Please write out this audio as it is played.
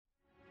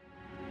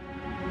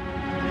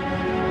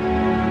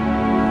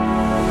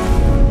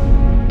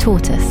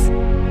Tortoise.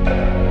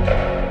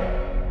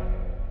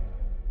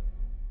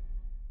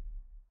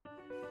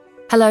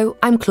 Hello,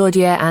 I'm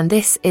Claudia, and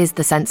this is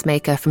the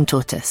Sensemaker from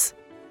Tortoise.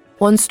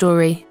 One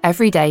story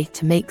every day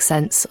to make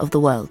sense of the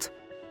world.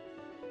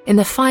 In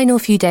the final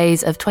few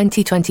days of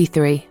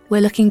 2023, we're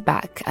looking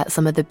back at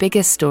some of the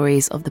biggest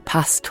stories of the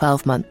past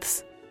 12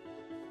 months.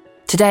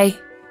 Today,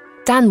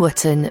 Dan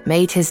Wootton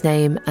made his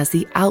name as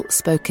the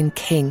outspoken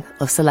king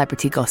of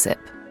celebrity gossip.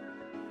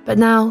 But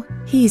now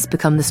he's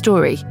become the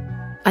story,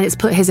 and it's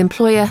put his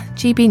employer,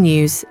 GB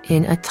News,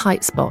 in a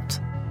tight spot.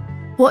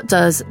 What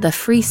does the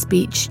free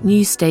speech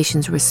news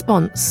station's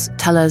response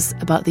tell us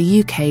about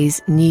the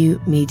UK's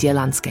new media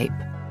landscape?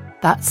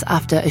 That's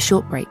after a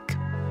short break.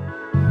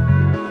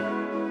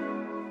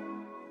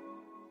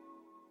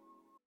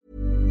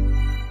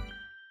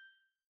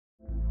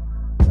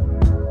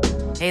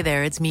 Hey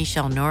there, it's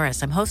Michelle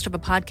Norris. I'm host of a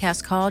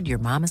podcast called Your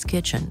Mama's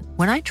Kitchen.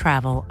 When I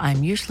travel,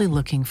 I'm usually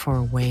looking for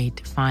a way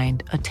to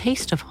find a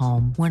taste of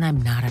home when I'm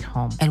not at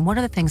home. And one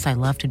of the things I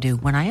love to do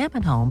when I am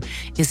at home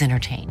is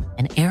entertain.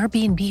 And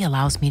Airbnb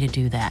allows me to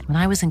do that. When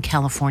I was in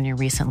California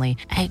recently,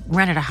 I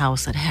rented a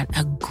house that had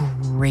a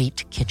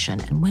great kitchen.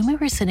 And when we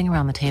were sitting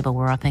around the table,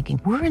 we're all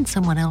thinking, we're in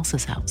someone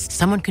else's house.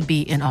 Someone could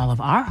be in all of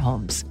our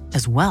homes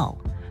as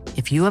well.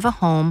 If you have a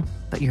home,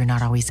 but you're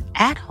not always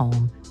at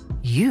home,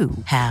 you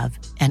have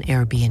an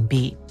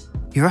Airbnb.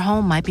 Your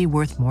home might be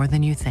worth more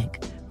than you think.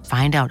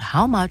 Find out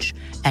how much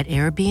at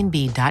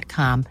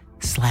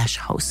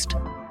airbnb.com/host.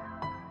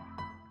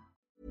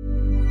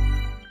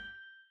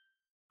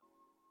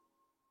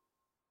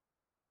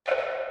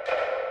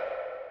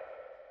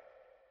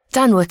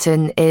 Dan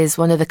Wootton is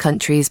one of the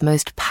country's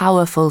most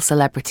powerful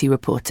celebrity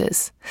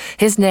reporters.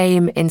 His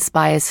name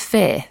inspires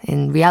fear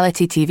in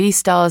reality TV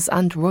stars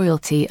and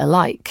royalty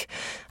alike,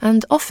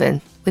 and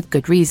often with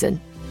good reason.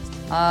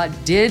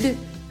 Did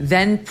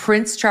then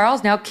Prince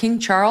Charles, now King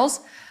Charles,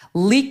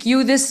 leak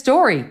you this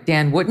story,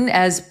 Dan Wootton,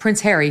 as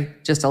Prince Harry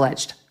just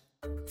alleged?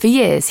 For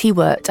years, he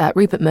worked at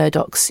Rupert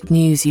Murdoch's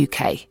News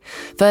UK,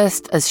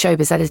 first as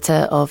showbiz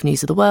editor of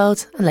News of the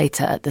World and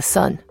later at The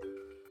Sun.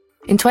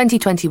 In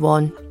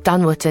 2021,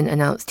 Dan Wootton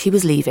announced he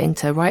was leaving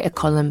to write a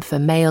column for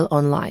Mail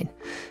Online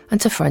and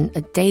to front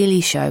a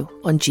daily show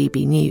on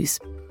GB News.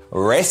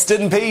 Rest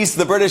in peace,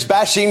 the British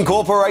bashing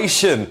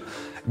corporation.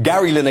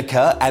 Gary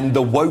Lineker and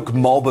the woke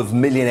mob of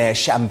millionaire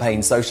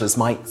champagne socialists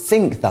might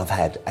think they've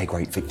had a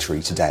great victory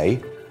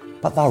today,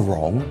 but they're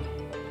wrong.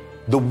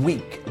 The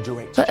weak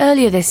director... But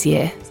earlier this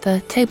year,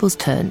 the tables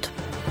turned.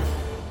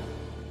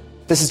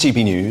 This is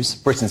GB News,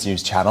 Britain's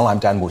news channel. I'm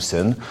Dan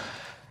Wootton.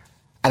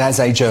 And as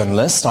a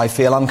journalist, I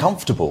feel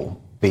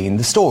uncomfortable being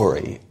the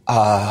story.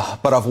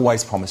 But I've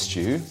always promised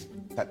you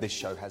that this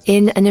show has...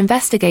 In an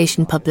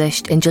investigation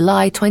published in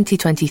July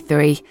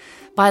 2023,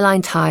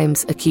 Byline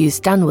Times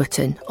accused Dan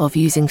Wootton of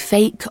using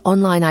fake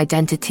online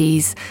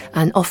identities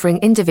and offering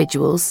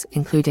individuals,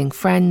 including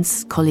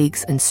friends,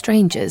 colleagues and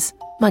strangers,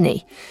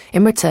 money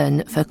in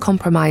return for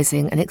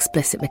compromising and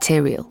explicit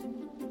material.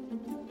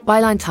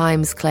 Byline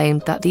Times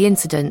claimed that the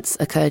incidents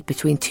occurred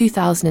between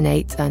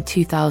 2008 and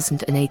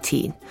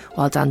 2018,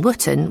 while Dan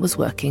Wootton was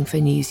working for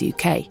News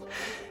UK.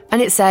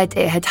 And it said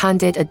it had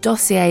handed a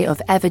dossier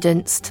of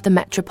evidence to the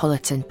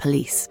Metropolitan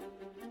Police.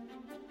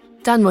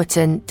 Dan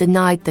Wootton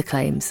denied the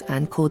claims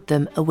and called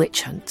them a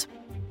witch hunt.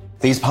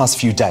 These past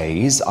few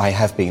days, I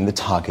have been the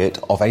target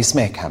of a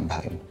smear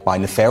campaign by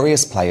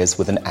nefarious players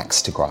with an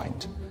axe to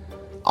grind.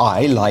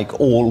 I,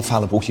 like all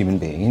fallible human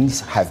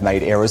beings, have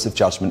made errors of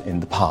judgment in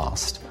the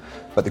past,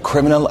 but the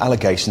criminal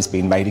allegations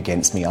being made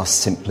against me are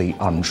simply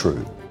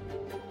untrue.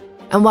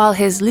 And while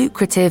his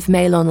lucrative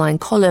Mail Online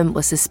column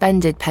was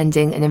suspended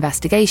pending an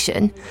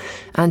investigation,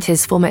 and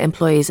his former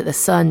employees at The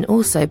Sun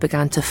also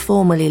began to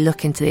formally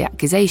look into the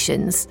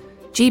accusations,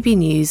 GB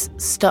News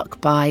stuck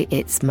by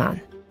its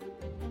man.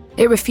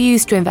 It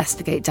refused to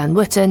investigate Dan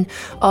Wootton,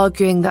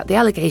 arguing that the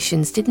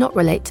allegations did not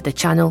relate to the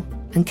channel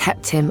and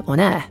kept him on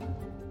air.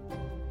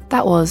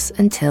 That was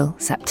until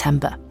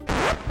September.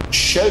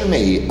 Show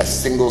me a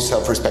single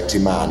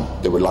self-respecting man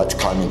that would like to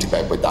climb into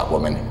bed with that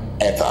woman,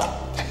 ever.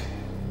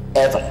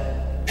 Ever.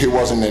 Who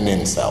wasn't an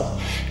incel.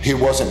 Who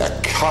wasn't a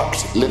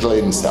cucked little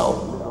incel.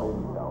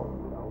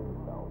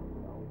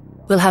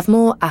 We'll have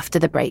more after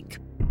the break.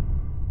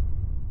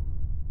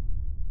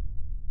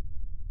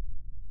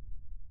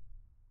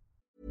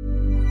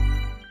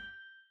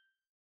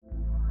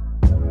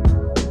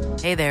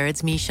 Hey there,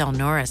 it's Michelle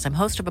Norris. I'm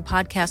host of a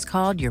podcast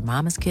called Your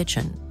Mama's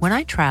Kitchen. When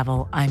I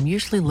travel, I'm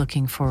usually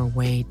looking for a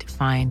way to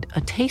find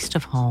a taste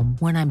of home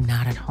when I'm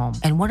not at home.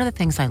 And one of the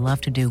things I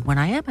love to do when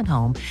I am at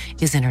home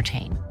is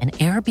entertain. And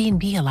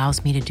Airbnb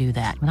allows me to do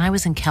that. When I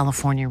was in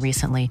California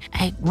recently,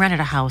 I rented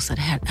a house that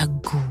had a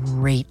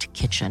great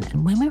kitchen.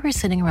 And when we were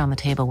sitting around the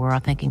table, we're all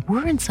thinking,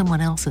 we're in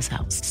someone else's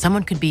house.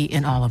 Someone could be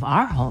in all of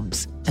our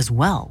homes as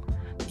well.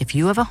 If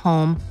you have a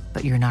home,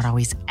 but you're not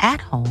always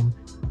at home,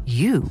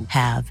 you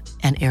have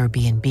an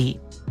Airbnb.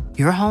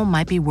 Your home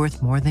might be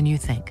worth more than you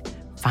think.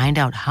 Find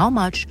out how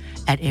much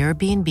at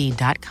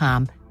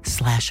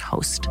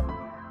airbnb.com/host.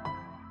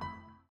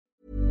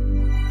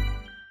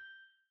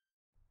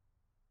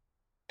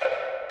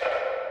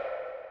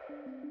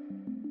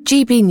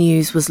 GB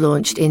News was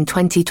launched in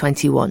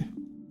 2021.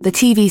 The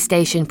TV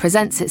station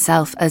presents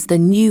itself as the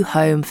new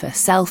home for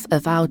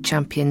self-avowed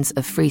champions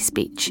of free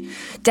speech,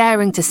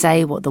 daring to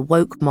say what the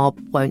woke mob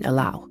won't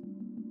allow.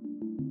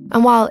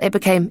 And while it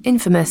became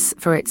infamous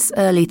for its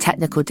early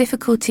technical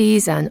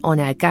difficulties and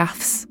on-air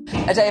gaffes,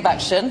 A Day of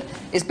Action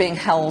is being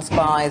held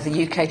by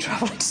the UK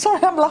Travel...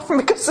 Sorry, I'm laughing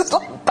because it's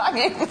like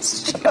banging the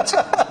street.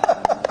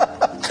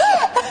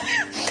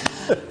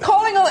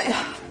 Calling on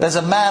the... There's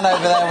a man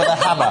over there with a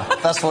hammer.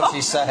 That's what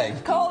she's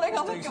saying. Calling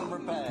on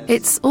the...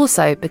 it's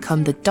also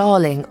become the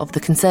darling of the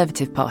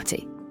Conservative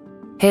Party.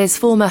 Here's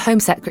former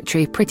Home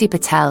Secretary Priti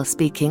Patel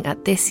speaking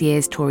at this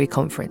year's Tory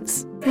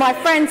conference. My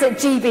friends at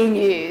GB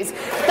News,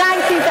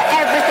 thank you for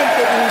everything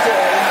that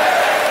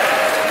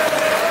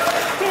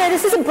you do. You know,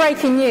 this isn't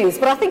breaking news,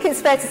 but I think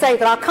it's fair to say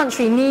that our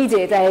country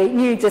needed a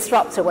new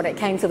disruptor when it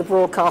came to the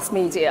broadcast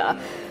media.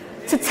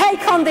 To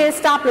take on the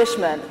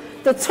establishment,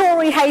 the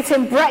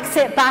Tory-hating,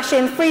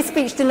 Brexit-bashing, free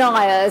speech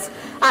deniers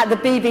at the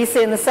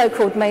BBC and the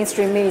so-called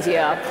mainstream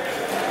media.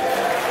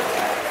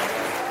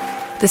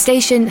 The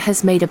station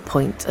has made a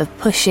point of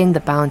pushing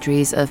the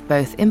boundaries of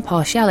both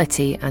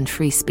impartiality and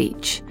free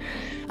speech.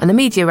 And the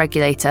media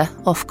regulator,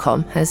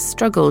 Ofcom, has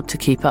struggled to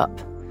keep up.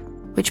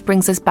 Which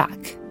brings us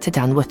back to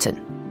Dan Wootton.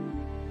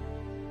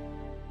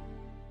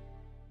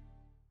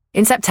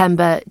 In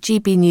September,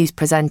 GB News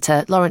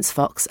presenter Lawrence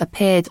Fox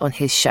appeared on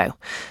his show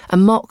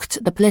and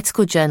mocked the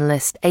political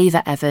journalist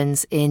Ava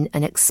Evans in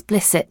an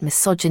explicit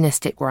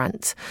misogynistic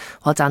rant,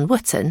 while Dan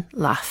Wootton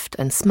laughed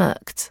and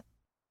smirked.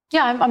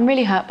 Yeah, I'm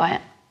really hurt by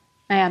it.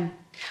 I am.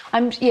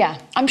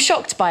 I'm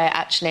shocked by it,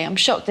 actually. I'm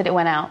shocked that it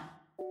went out.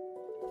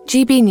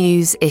 GB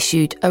News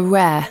issued a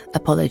rare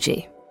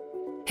apology.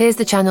 Here's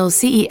the channel's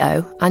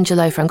CEO,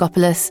 Angelo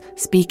Frangopoulos,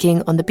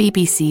 speaking on the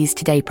BBC's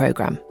Today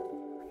programme.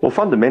 Well,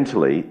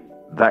 fundamentally,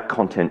 that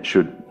content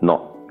should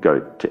not go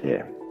to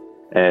air.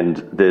 And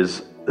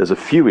there's a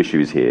few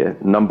issues here.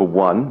 Number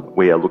one,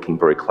 we are looking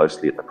very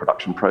closely at the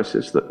production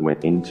process that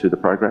went into the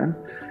programme.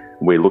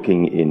 We're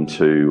looking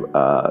into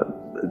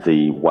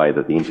the way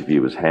that the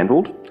interview was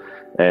handled.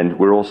 And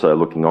we're also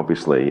looking,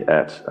 obviously,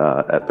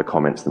 at the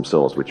comments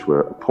themselves, which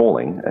were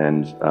appalling,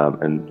 and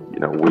you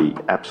know, we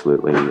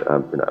absolutely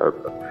are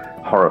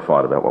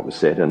horrified about what was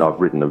said. And I've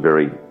written a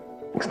very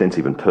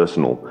extensive and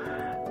personal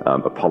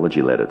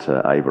apology letter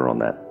to Ava on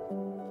that.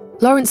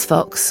 Lawrence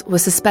Fox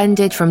was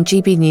suspended from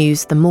GB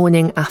News the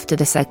morning after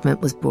the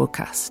segment was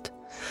broadcast.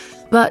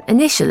 But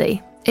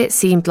initially, it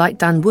seemed like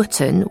Dan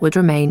Wootton would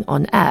remain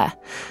on air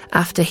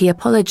after he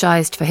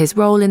apologised for his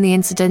role in the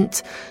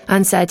incident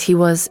and said he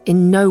was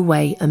in no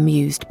way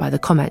amused by the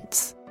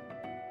comments.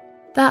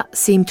 That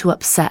seemed to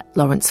upset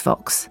Lawrence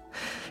Fox.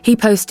 He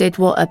posted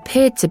what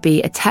appeared to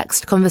be a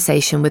text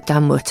conversation with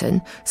Dan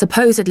Wootton,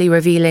 supposedly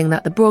revealing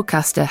that the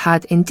broadcaster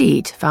had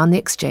indeed found the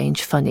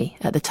exchange funny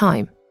at the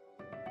time.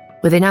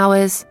 Within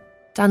hours,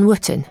 Dan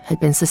Wootton had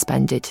been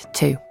suspended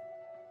too.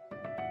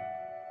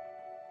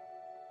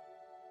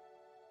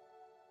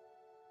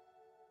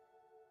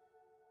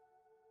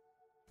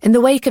 In the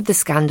wake of the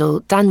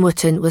scandal, Dan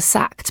Wootton was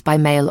sacked by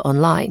Mail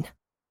Online.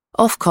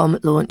 Ofcom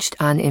launched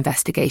an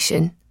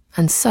investigation,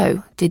 and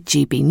so did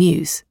GB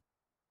News.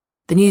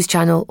 The news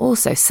channel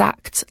also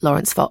sacked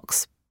Lawrence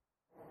Fox.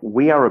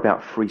 We are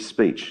about free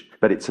speech,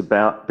 but it's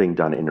about being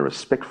done in a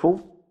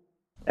respectful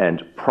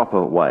and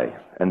proper way.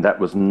 And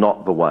that was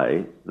not the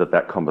way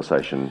that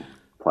conversation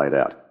played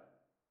out.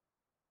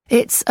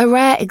 It's a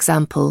rare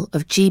example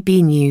of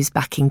GB News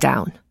backing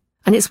down,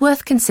 and it's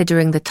worth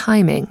considering the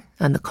timing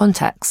and the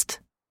context.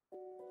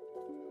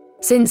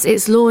 Since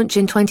its launch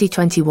in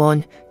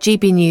 2021,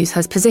 GB News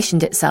has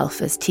positioned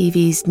itself as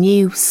TV's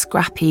new,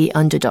 scrappy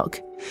underdog.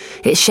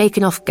 It's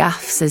shaken off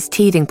gaffes as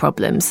teething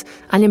problems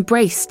and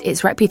embraced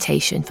its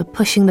reputation for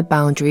pushing the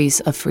boundaries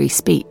of free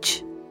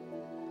speech.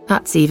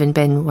 That's even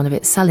been one of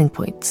its selling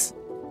points.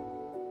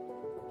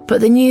 But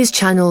the news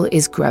channel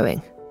is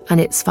growing, and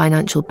its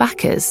financial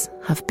backers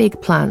have big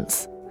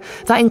plans.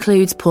 That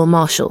includes Paul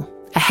Marshall,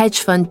 a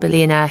hedge fund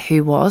billionaire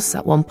who was,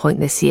 at one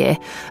point this year,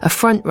 a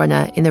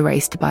frontrunner in the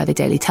race to buy the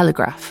Daily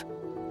Telegraph.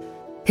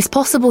 It's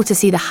possible to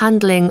see the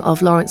handling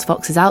of Lawrence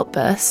Fox's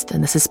outburst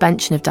and the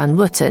suspension of Dan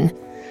Wootton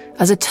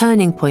as a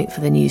turning point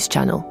for the news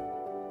channel,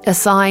 a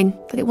sign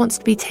that it wants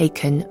to be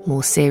taken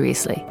more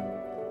seriously,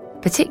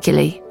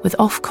 particularly with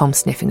Ofcom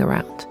sniffing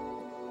around.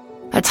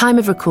 At time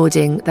of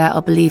recording, there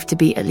are believed to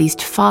be at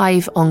least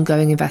 5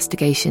 ongoing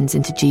investigations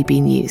into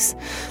GB News,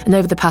 and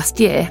over the past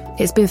year,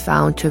 it's been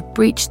found to have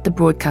breached the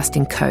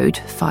broadcasting code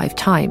 5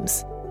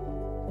 times.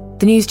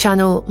 The news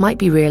channel might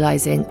be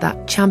realising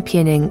that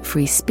championing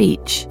free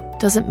speech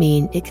doesn't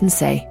mean it can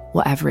say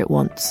whatever it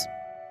wants.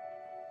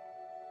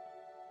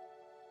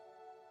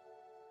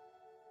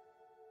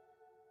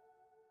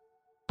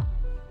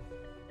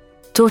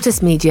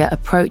 Tortoise Media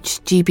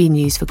approached GB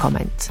News for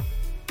comment.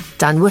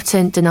 Dan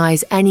Wootton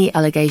denies any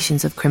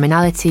allegations of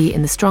criminality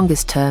in the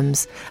strongest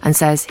terms and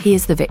says he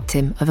is the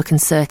victim of a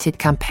concerted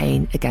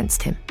campaign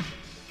against him.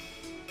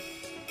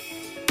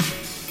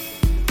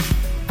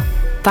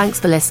 Thanks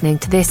for listening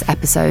to this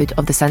episode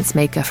of The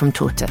Sensemaker from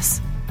Tortoise.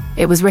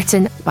 It was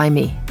written by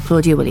me,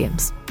 Claudia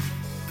Williams.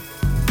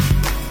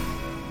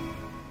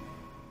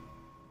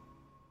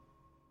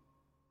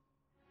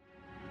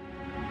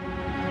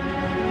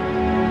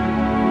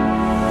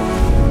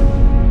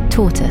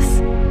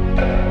 Tortoise.